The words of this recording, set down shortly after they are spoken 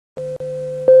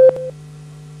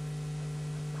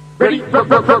Ready,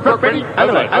 ready,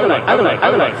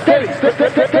 overload, steady,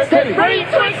 ready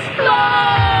to explode!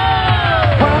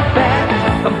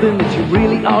 Wombat, something that you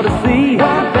really ought to see.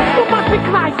 Wombat, you must be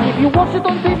crazy if you watch it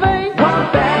on TV.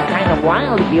 Wombat, kind of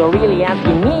wild if you're really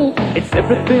asking me. It's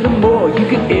everything and more you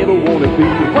could ever want to be.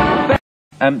 Wombat.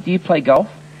 Do you play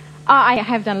golf? I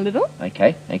have done a little.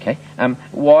 Okay.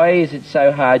 Why is it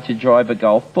so hard to drive a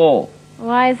golf ball?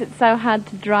 Why is it so hard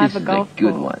to drive a golf ball? This is a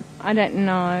good one. I don't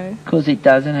know. Because it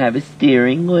doesn't have a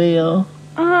steering wheel.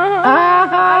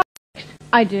 I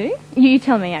do. You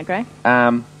tell me, Agro.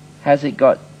 Has it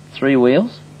got 3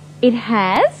 wheels? It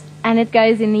has, and it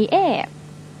goes in the air.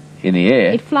 In the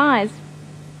air? It flies.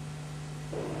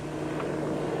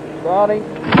 Starting.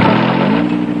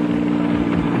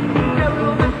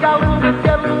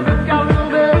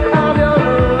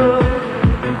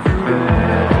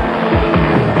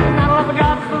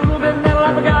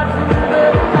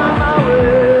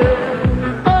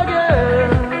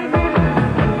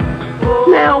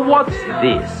 Now what's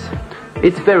this?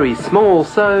 It's very small,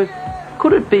 so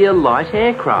could it be a light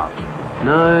aircraft?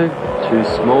 No, too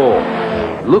small.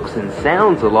 Looks and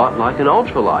sounds a lot like an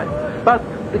ultralight, but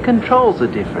the controls are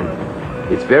different.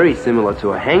 It's very similar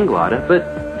to a hang glider,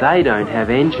 but they don't have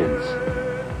engines.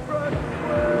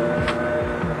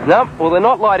 No, well they're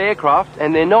not light aircraft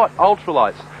and they're not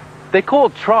ultralights. They're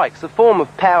called trikes, a form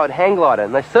of powered hang glider,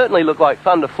 and they certainly look like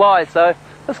fun to fly, so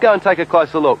let's go and take a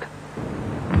closer look.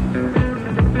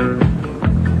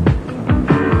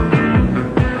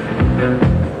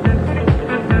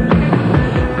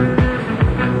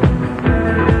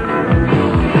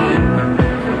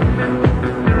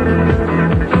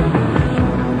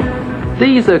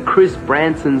 These are Chris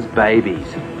Branson's babies.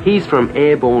 He's from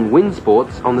Airborne Wind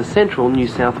Sports on the central New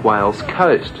South Wales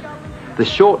coast. The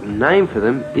shortened name for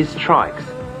them is trikes.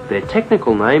 Their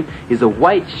technical name is a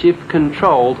weight shift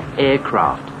controlled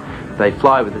aircraft. They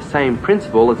fly with the same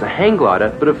principle as a hang glider,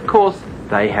 but of course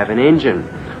they have an engine.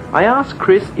 I asked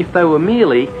Chris if they were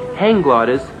merely hang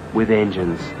gliders with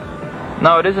engines.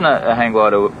 No, it isn't a hang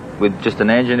glider with just an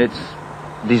engine. It's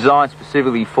designed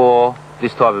specifically for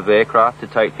this type of aircraft to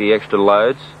take the extra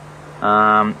loads.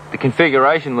 The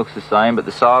configuration looks the same, but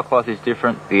the sailcloth is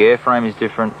different, the airframe is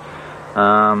different.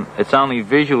 It's only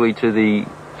visually to the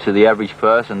average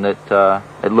person that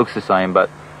it looks the same,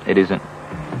 but it isn't.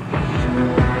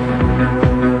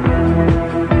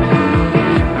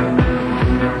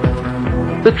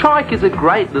 The trike is a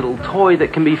great little toy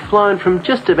that can be flown from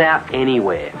just about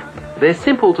anywhere. They're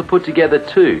simple to put together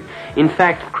too. In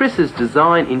fact, Chris's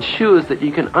design ensures that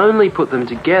you can only put them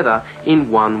together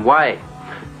in one way.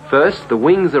 First, the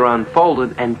wings are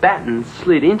unfolded and battens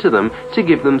slid into them to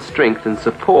give them strength and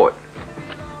support.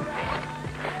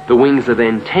 The wings are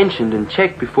then tensioned and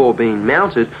checked before being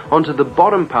mounted onto the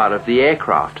bottom part of the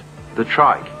aircraft, the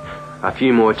trike. A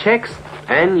few more checks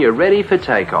and you're ready for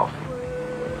takeoff.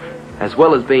 As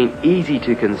well as being easy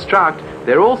to construct,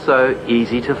 they're also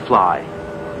easy to fly.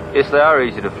 Yes, they are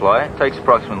easy to fly. It takes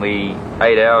approximately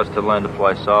 8 hours to learn to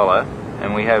fly solo,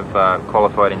 and we have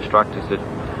qualified instructors that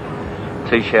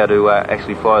teach how to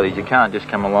actually fly these. You can't just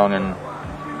come along and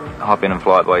hop in and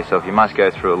fly it by yourself. You must go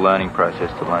through a learning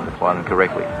process to learn to fly them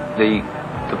correctly. The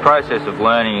process of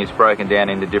learning is broken down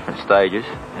into different stages,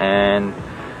 and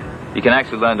you can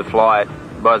actually learn to fly it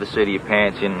by the seat of your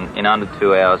pants in under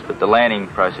 2 hours, but the landing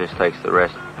process takes the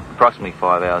rest, approximately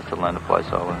 5 hours to learn to fly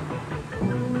solo.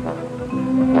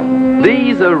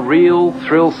 These are real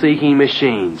thrill-seeking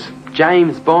machines,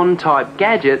 James Bond-type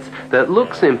gadgets that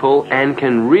look simple and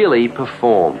can really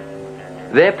perform.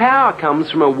 Their power comes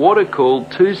from a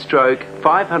water-cooled 2-stroke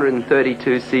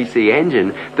 532cc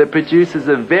engine that produces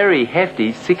a very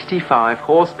hefty 65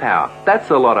 horsepower. That's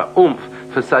a lot of oomph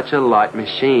for such a light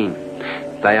machine.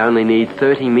 They only need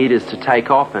 30 metres to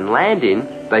take off and land in.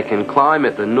 They can climb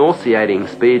at the nauseating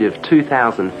speed of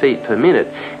 2,000 feet per minute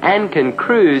and can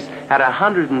cruise at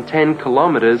 110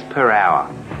 kilometres per hour.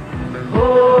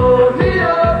 Hold me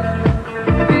up,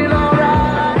 feel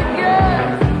alright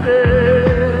again.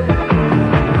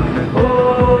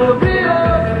 Hold me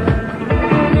up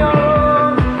in your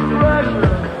own pressure.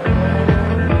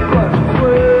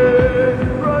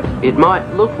 It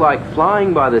might look like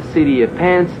flying by the seat of your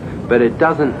pants, but it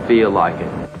doesn't feel like it.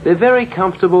 They're very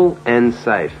comfortable and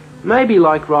safe, maybe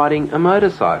like riding a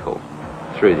motorcycle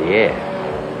through the air.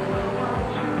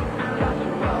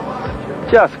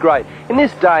 Just great. In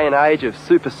this day and age of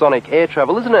supersonic air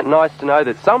travel, isn't it nice to know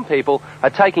that some people are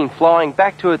taking flying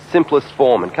back to its simplest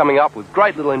form and coming up with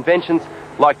great little inventions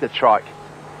like the trike?